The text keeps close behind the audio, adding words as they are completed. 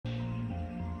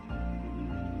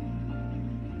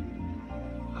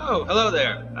Oh, hello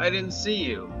there. I didn't see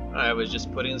you. I was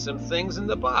just putting some things in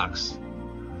the box.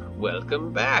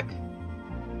 Welcome back.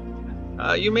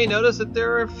 You may notice that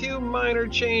there are a few minor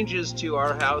changes to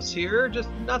our house here. Just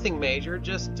nothing major,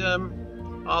 just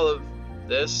all of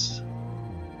this.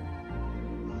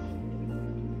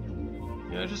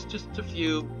 You know, just a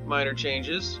few minor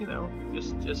changes, you know,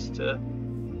 just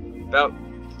about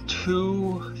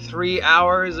 2-3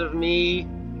 hours of me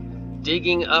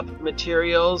digging up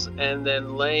materials and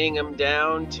then laying them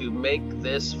down to make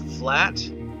this flat.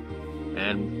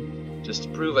 And just to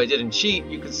prove I didn't cheat,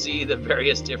 you can see the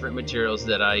various different materials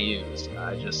that I used.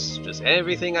 I just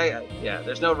everything yeah,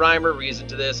 there's no rhyme or reason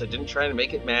to this. I didn't try to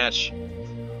make it match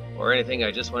or anything. I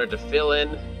just wanted to fill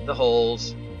in the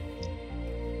holes.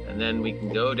 And then we can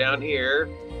go down here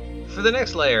for the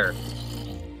next layer.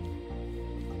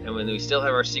 And when we still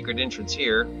have our secret entrance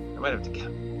here, I might have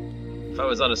to, if I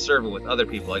was on a server with other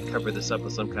people, I'd cover this up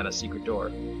with some kind of secret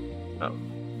door. Oh.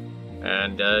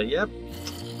 And, yep.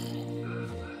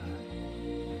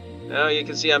 Now you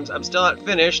can see I'm still not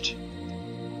finished.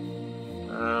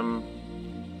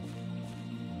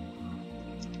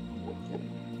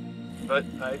 But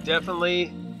I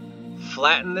definitely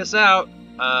flattened this out.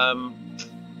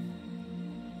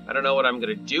 I don't know what I'm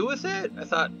gonna do with it. I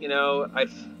thought, you know, I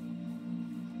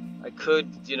could,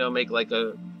 you know, make like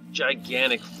a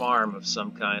gigantic farm of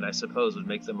some kind. I suppose would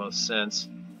make the most sense.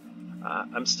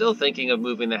 I'm still thinking of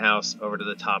moving the house over to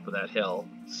the top of that hill.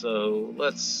 So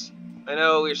let's. I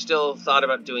know we're still thought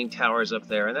about doing towers up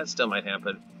there, and that still might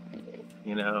happen.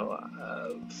 You know,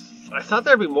 I thought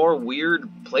there'd be more weird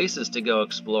places to go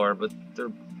explore, but there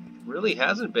really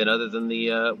hasn't been, other than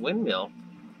the windmill.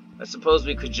 I suppose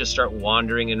we could just start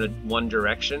wandering in one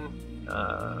direction,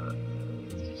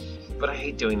 but I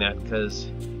hate doing that because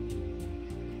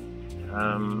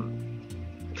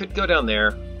could go down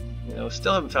there. You know,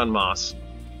 still haven't found moss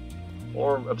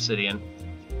or obsidian.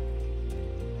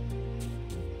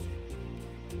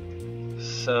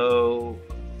 So,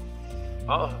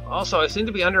 also I seem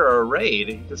to be under a raid.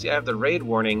 You can see I have the raid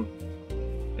warning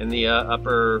in the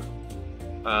upper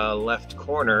left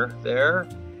corner there.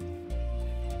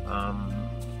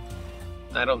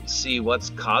 I don't see what's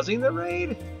causing the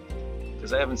raid,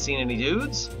 because I haven't seen any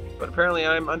dudes, but apparently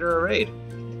I'm under a raid.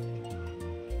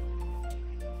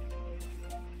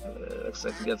 Looks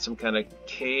like we got some kind of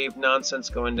cave nonsense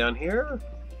going down here.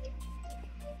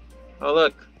 Oh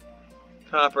look,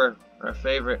 copper, our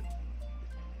favorite.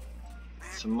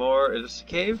 Some more, is this a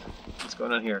cave? What's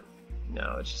going on here?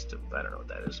 No, it's just, I don't know what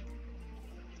that is.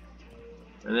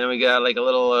 And then we got like a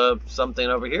little something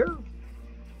over here.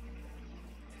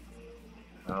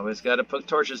 Always got to put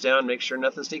torches down, make sure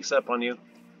nothing sneaks up on you.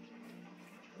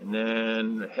 And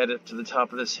then head up to the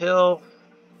top of this hill.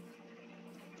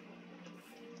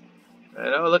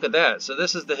 And oh, look at that. So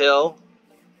this is the hill.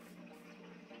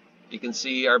 You can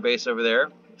see our base over there.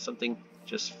 Something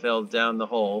just fell down the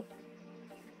hole.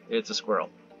 It's a squirrel.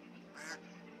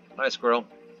 Hi, squirrel.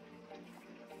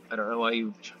 I don't know why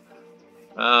you...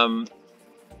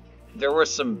 there were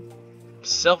some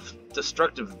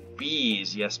self-destructive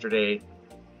bees yesterday.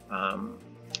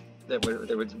 They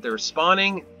were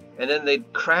spawning, and then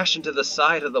they'd crash into the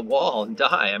side of the wall and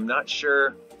die. I'm not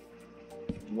sure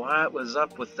what was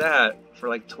up with that for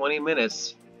like 20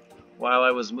 minutes while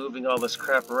I was moving all this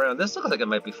crap around. This looks like it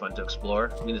might be fun to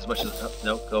explore. I mean, as much as... Oh,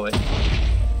 no, go away.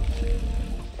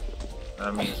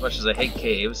 I mean, as much as I hate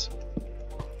caves,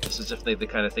 this is definitely the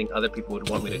kind of thing other people would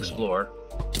want me to explore.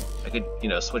 I could, you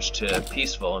know, switch to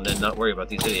peaceful and then not worry about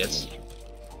these idiots.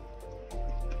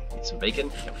 Eat some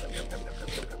bacon. Yum, yum, yum, yum, yum,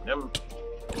 yum, yum, yum.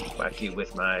 Whack you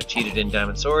with my cheated-in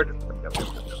diamond sword. Yum, yum, yum,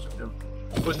 yum, yum, yum.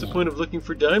 What's the point of looking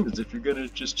for diamonds if you're gonna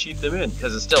just cheat them in?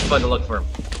 Because it's still fun to look for them.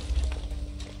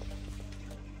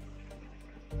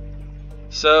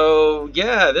 So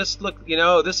yeah, this look, you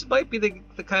know, this might be the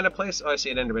kind of place. Oh, I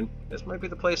see an Enderman. This might be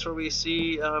the place where we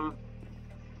see. Oh,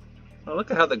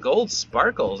 look at how the gold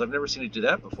sparkles. I've never seen it do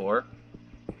that before.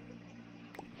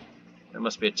 That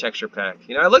must be a texture pack.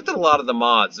 You know, I looked at a lot of the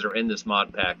mods that are in this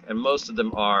mod pack, and most of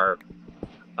them are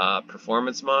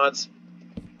performance mods.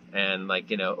 And like,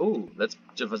 you know, ooh, let's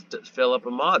just fill up a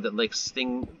mod that makes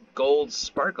thing gold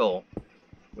sparkle.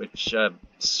 Which,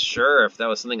 sure, if that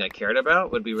was something I cared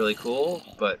about, would be really cool,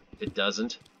 but it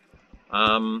doesn't.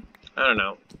 I don't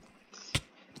know.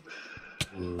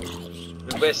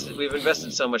 We've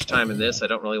invested so much time in this, I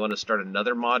don't really want to start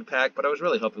another mod pack, but I was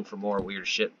really hoping for more weird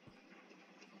shit.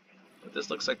 But this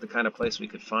looks like the kind of place we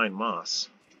could find moss,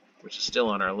 which is still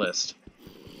on our list.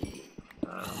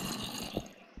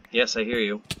 Yes, I hear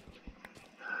you.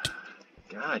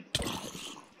 God.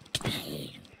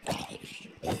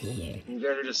 You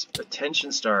guys are just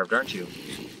attention starved, aren't you?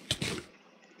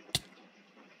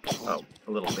 Oh,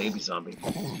 a little baby zombie.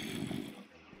 Oh,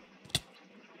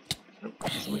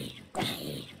 somebody.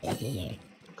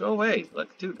 Go away.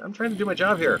 Look, dude, I'm trying to do my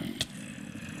job here.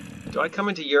 Do I come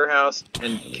into your house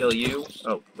and kill you?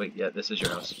 Oh, wait, yeah, this is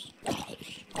your house.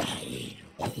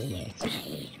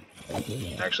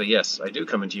 Actually, yes, I do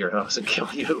come into your house and kill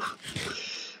you.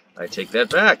 I take that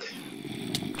back.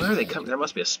 Where are they coming? There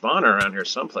must be a spawner around here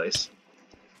someplace.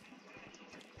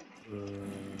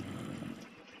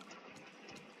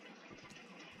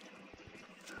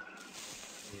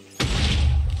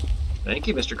 Thank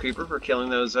you, Mr. Creeper, for killing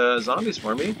those zombies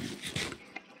for me.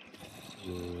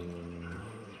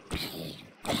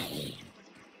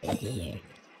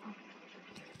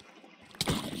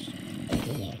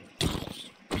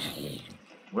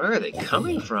 Where are they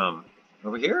coming from?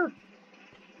 Over here?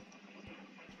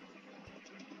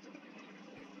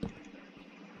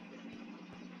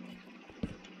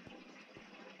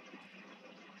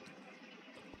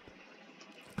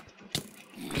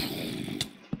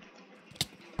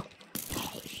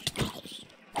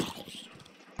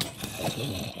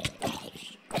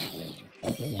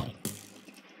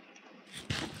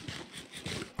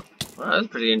 Wow, that's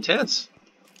pretty intense.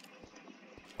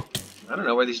 I don't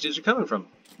know where these dudes are coming from.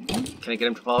 Can I get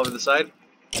him to fall over the side?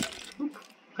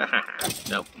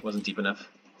 No, wasn't deep enough.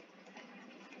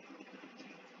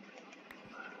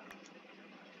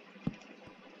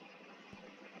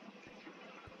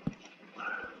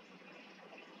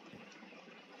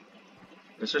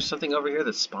 Is there something over here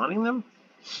that's spawning them?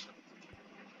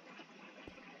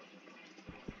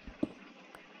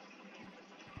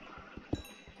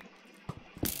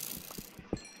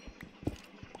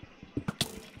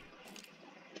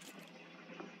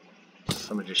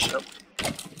 Somebody just showed.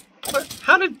 What?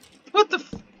 How did? What the?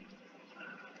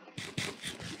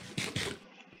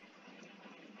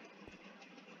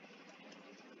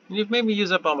 You've made me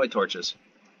use up all my torches.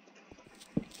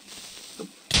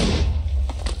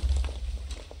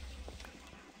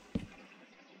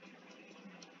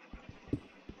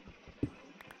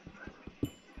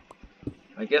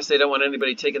 I guess they don't want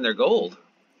anybody taking their gold.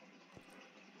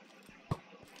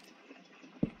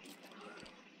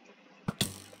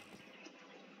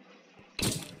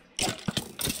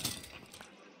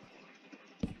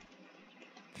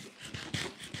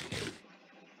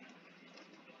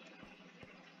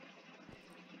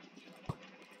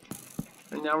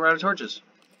 And now we're out of torches.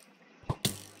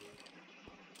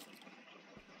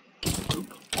 Boop,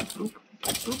 boop,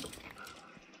 boop.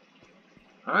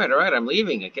 All right, I'm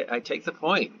leaving. I take the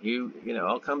point. You know,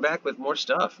 I'll come back with more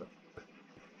stuff.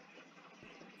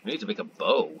 I need to make a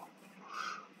bow.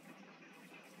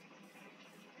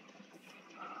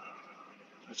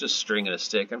 It's just string and a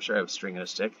stick. I'm sure I have string and a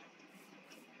stick.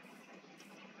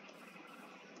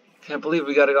 Can't believe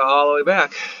we got to go all the way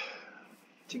back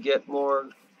to get more.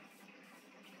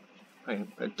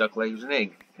 A duck lays an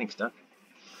egg. Thanks, duck.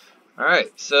 All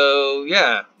right, so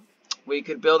yeah, we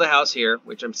could build a house here,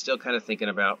 which I'm still kind of thinking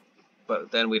about, but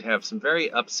then we'd have some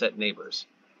very upset neighbors.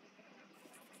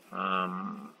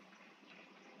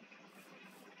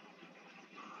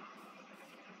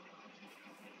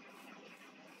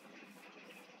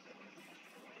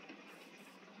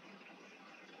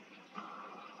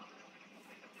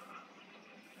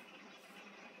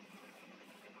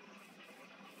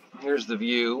 Here's the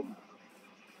view.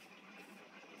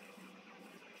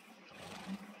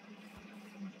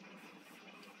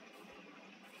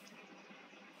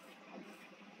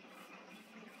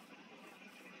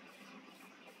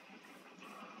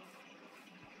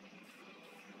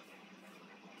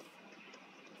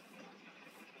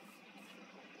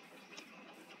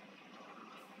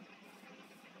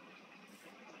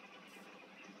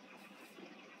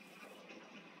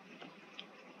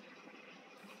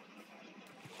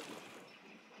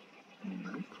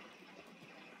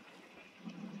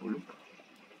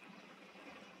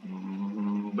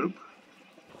 Boop.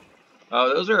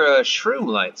 Oh, those are shroom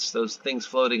lights. Those things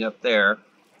floating up there.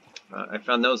 I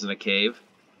found those in a cave.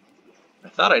 I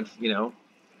thought I'd,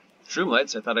 shroom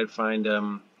lights. I thought I'd find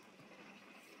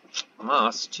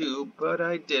moss too, but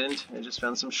I didn't. I just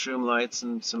found some shroom lights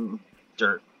and some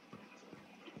dirt.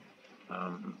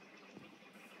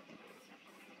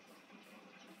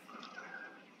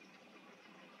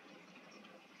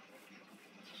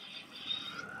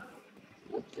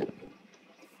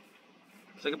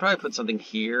 So I could probably put something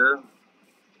here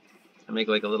and make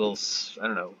like a little, I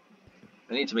don't know.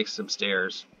 I need to make some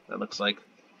stairs, that looks like.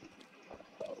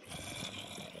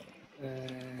 I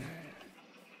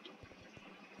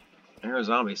hear a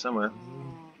zombie somewhere.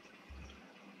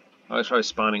 Oh, it's probably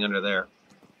spawning under there.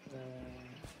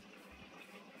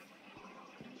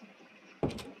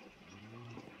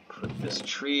 this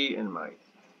tree in my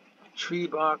tree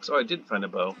box. Oh, I did find a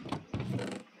bow.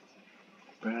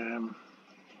 Bam.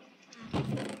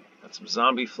 Got some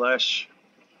zombie flesh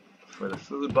for the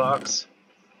food box.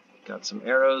 Got some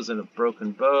arrows and a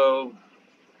broken bow.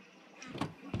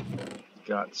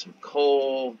 Got some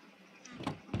coal.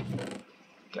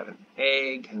 Got an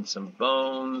egg and some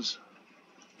bones.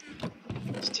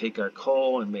 Let's take our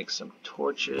coal and make some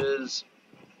torches.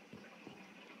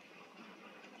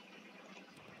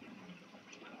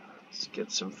 Let's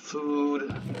get some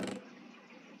food.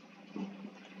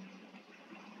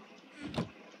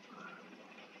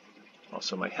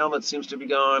 Also, my helmet seems to be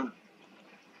gone.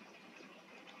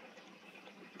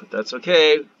 But that's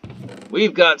okay.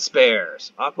 We've got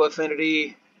spares. Aqua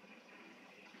Affinity,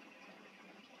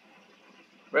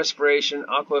 Respiration,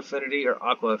 Aqua Affinity, or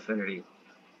Aqua Affinity.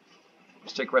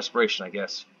 Let's take Respiration, I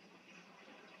guess.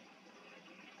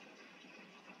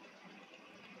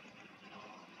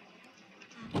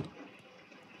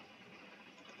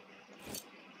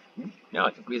 Now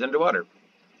I can breathe underwater.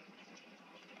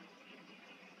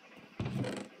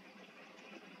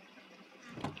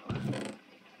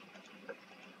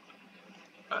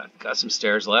 Got some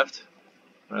stairs left.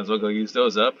 Might as well go use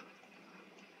those up.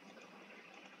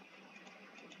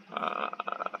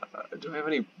 Do I have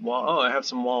any wall? Oh, I have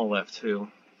some wall left too.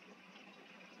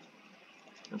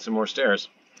 And some more stairs.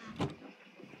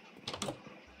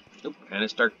 Oop, and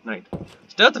it's dark night.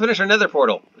 Still have to finish our nether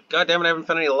portal. But God damn it, I haven't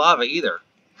found any lava either.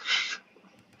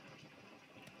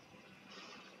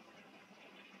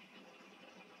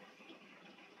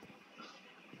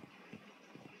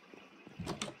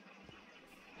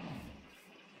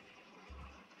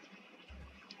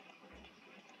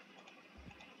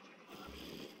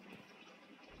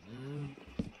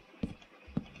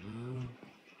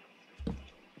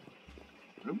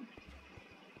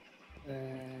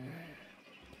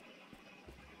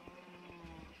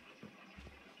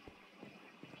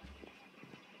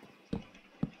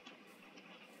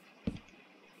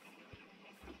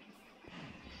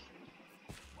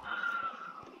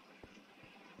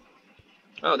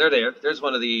 Oh, there they are. There's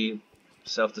one of the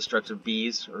self-destructive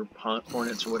bees, or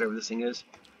hornets, or whatever this thing is.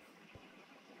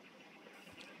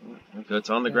 Okay, it's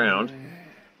on the ground.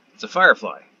 It's a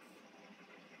firefly.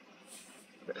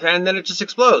 And then it just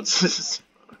explodes.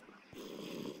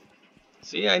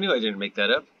 See, I knew I didn't make that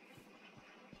up.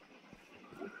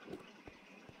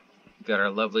 Got our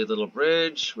lovely little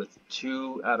bridge with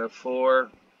 2 out of 4.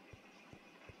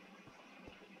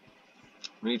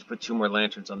 We need to put 2 more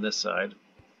lanterns on this side.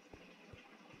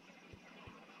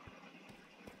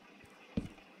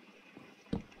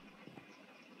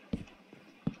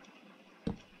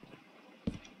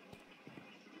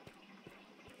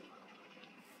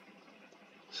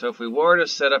 So if we were to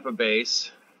set up a base,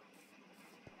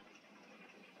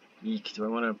 do I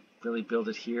want to really build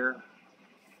it here?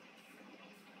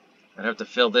 I'd have to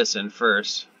fill this in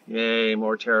first. Yay,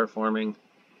 more terraforming.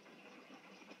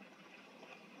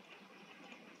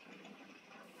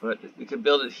 But we could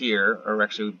build it here, or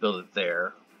actually we build it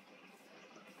there.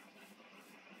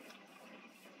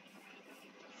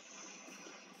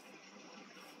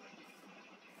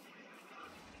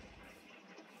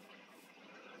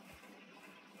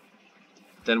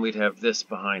 Then we'd have this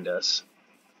behind us.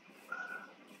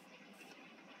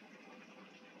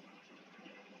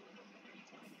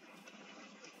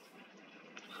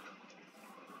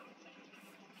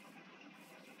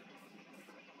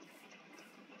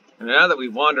 And now that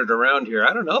we've wandered around here,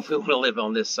 I don't know if we want to live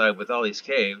on this side with all these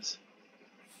caves.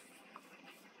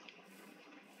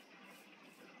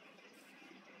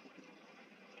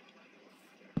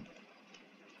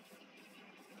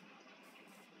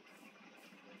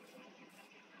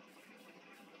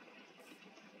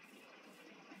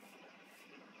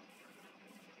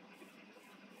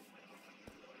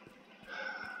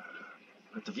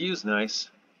 But the view's nice.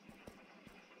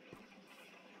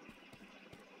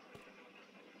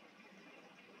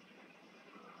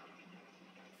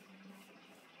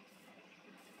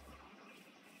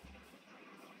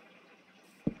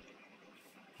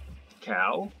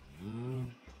 Cow?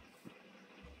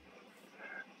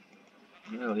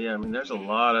 Oh yeah, I mean there's a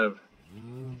lot of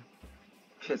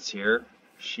pits here.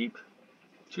 Sheep.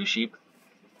 2 sheep.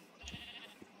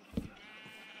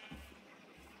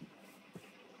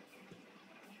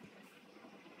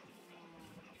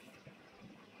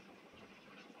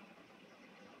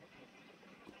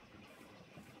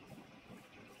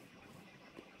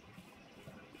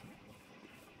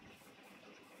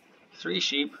 Three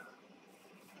sheep.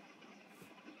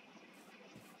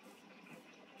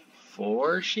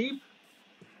 4 sheep?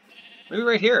 Maybe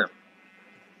right here.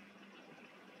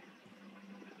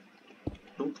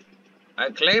 Oop. I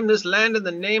claim this land in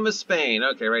the name of Spain.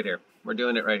 Okay, right here. We're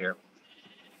doing it right here.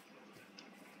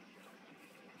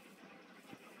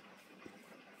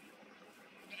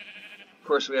 Of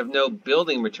course, we have no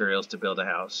building materials to build a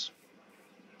house.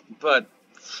 But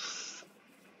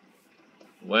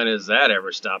when has that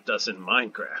ever stopped us in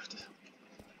Minecraft?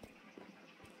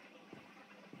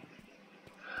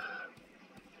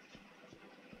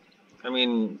 I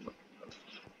mean,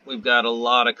 we've got a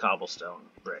lot of cobblestone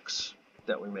bricks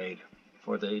that we made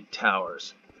for the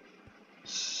towers.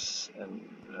 And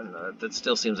that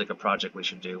still seems like a project we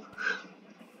should do.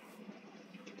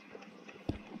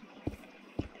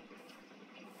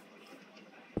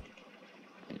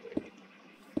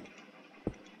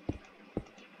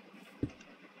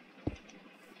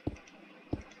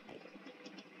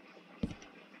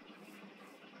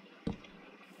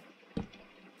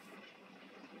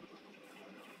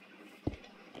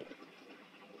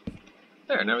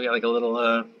 There, now we got like a little,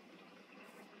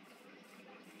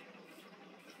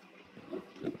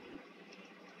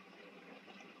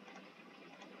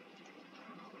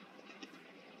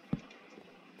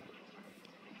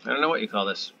 I don't know what you call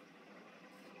this.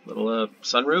 Little,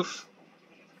 sunroof?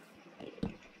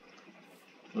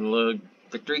 Little,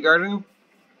 victory garden?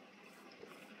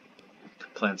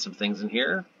 Plant some things in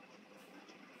here.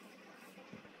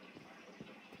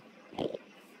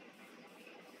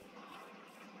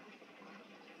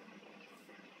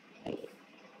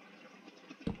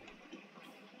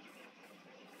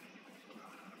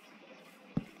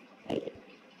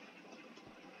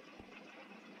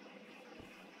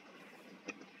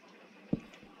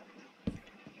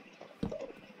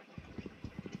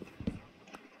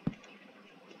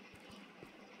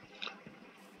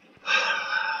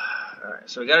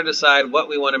 So we got to decide what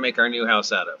we want to make our new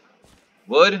house out of.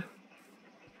 Wood?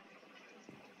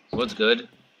 Wood's good.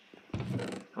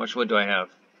 How much wood do I have?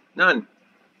 None.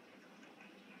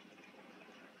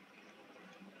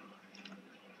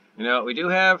 You know what we do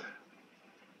have?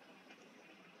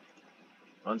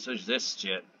 Bunch of this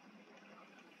shit.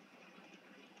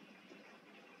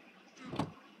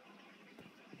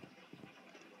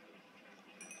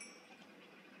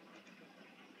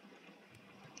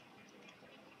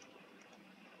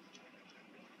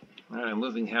 A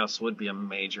moving house would be a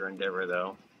major endeavor,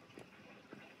 though.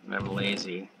 And I'm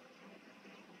lazy.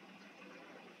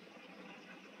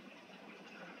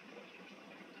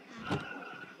 And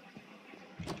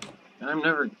I'm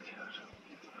never...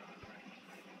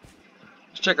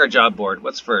 Let's check our job board.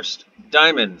 What's first?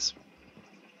 Diamonds.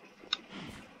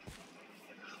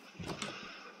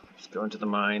 Let's go into the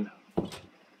mine.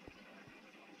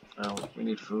 Oh, we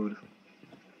need food.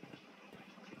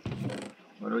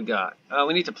 What do we got? Oh,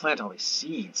 we need to plant all these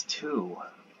seeds, too.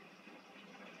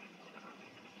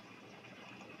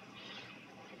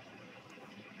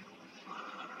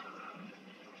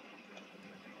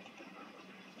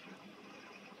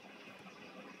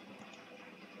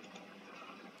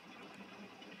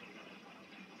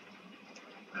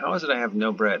 How is it I have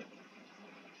no bread?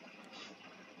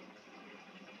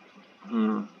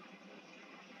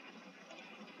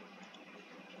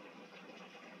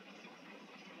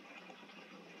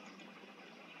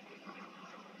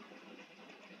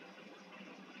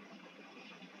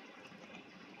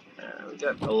 We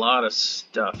got a lot of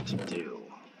stuff to do.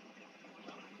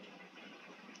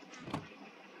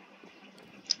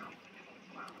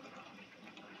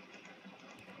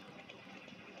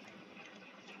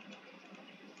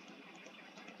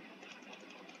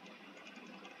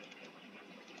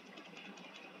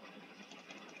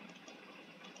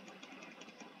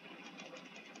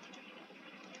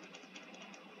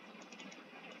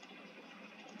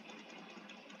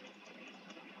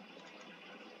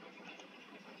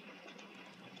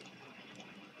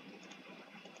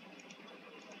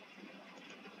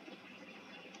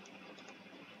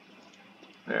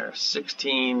 There,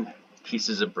 16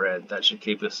 pieces of bread. That should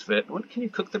keep us fit. What, can you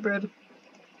cook the bread?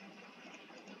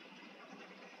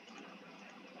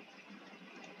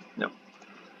 No.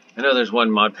 I know there's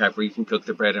one mod pack where you can cook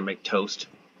the bread and make toast.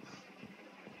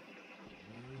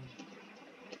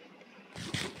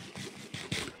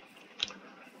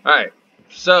 Alright,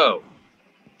 so,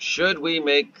 should we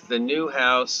make the new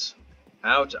house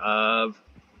out of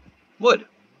wood?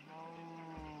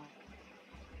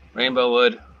 Rainbow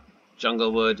wood.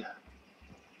 Jungle wood,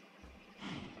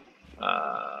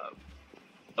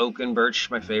 oak and birch,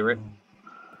 my favorite.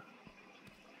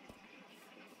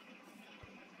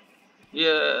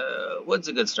 Yeah, wood's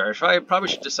a good start. I probably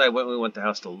should decide what we want the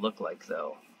house to look like,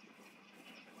 though.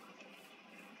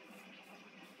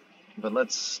 But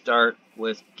let's start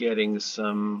with getting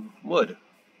some wood.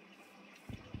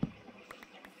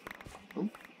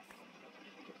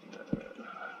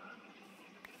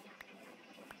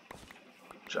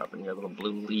 Dropping your little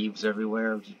blue leaves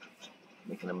everywhere.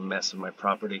 Making a mess of my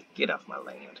property. Get off my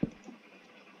land.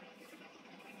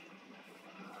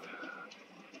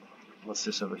 What's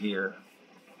this over here?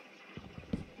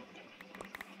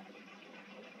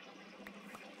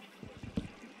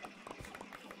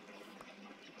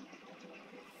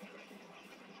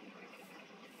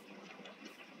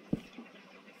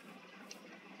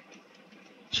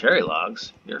 Cherry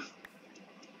logs? You're...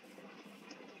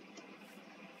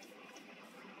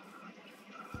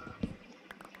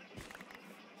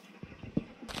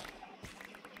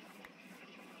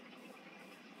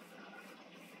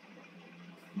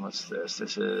 What's this?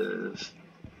 This is...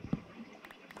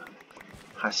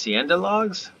 Hacienda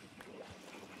logs?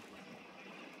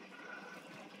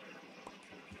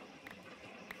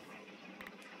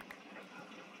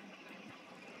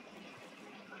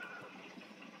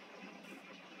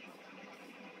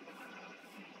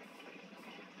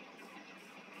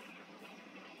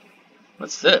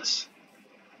 What's this?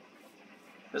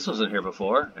 This wasn't here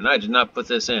before, and I did not put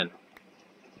this in.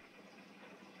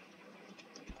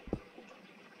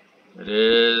 It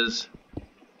is...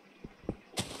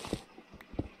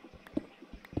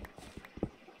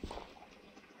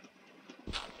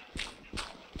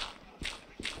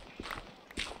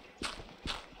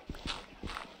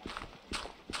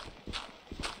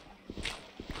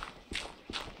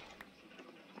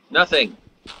 nothing.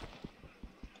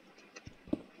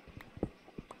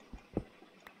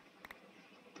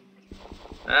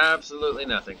 Absolutely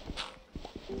nothing.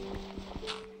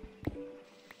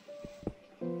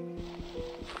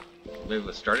 Maybe it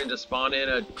was starting to spawn in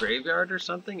a graveyard or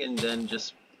something and then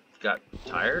just got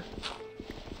tired.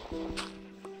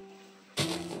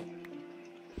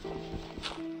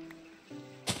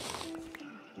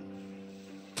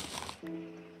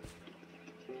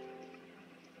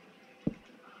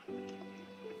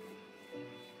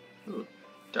 Ooh,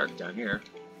 dark down here.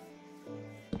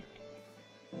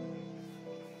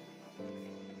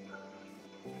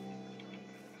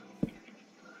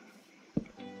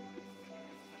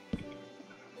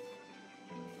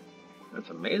 It's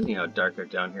amazing how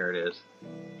dark down here it is.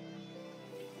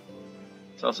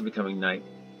 It's also becoming night.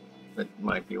 That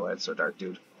might be why it's so dark,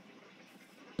 dude.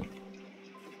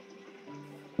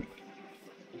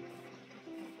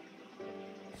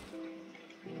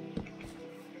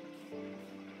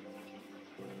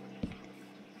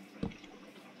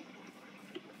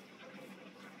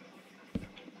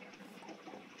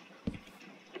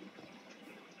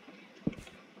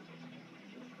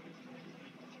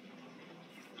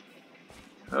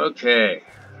 Okay.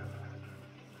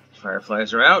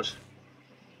 Fireflies are out.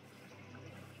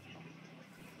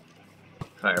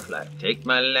 Firefly, take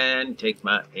my land, take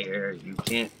my air. You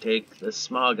can't take the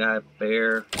small guy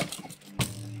bear.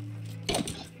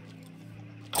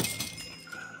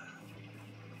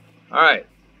 Alright,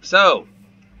 so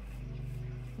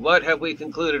what have we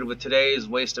concluded with today's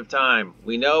waste of time?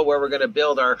 We know where we're going to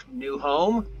build our new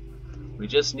home. We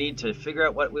just need to figure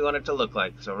out what we want it to look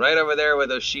like. So right over there where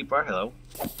those sheep are, hello.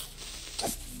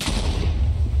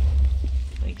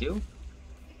 Thank you.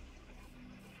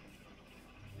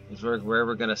 Is where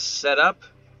we're going to set up.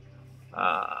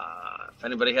 If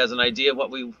anybody has an idea of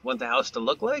what we want the house to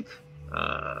look like,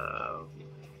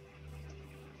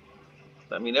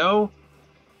 let me know.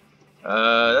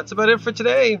 That's about it for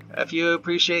today. If you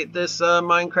appreciate this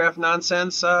Minecraft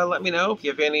nonsense, let me know. If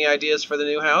you have any ideas for the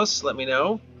new house, let me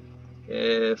know.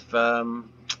 If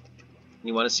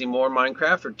you want to see more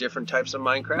Minecraft or different types of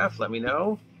Minecraft, let me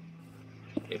know.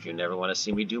 If you never want to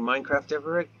see me do Minecraft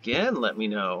ever again, let me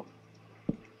know.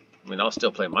 I mean, I'll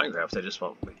still play Minecraft, I just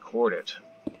won't record it.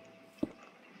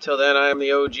 Till then, I am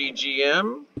the OG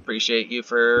GM. Appreciate you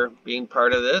for being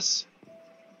part of this.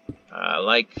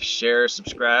 Like, share,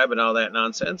 subscribe, and all that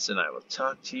nonsense, and I will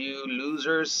talk to you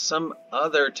losers some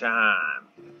other time.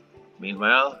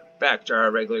 Meanwhile, back to our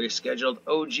regularly scheduled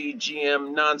OG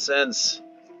GM nonsense.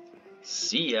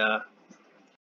 See ya.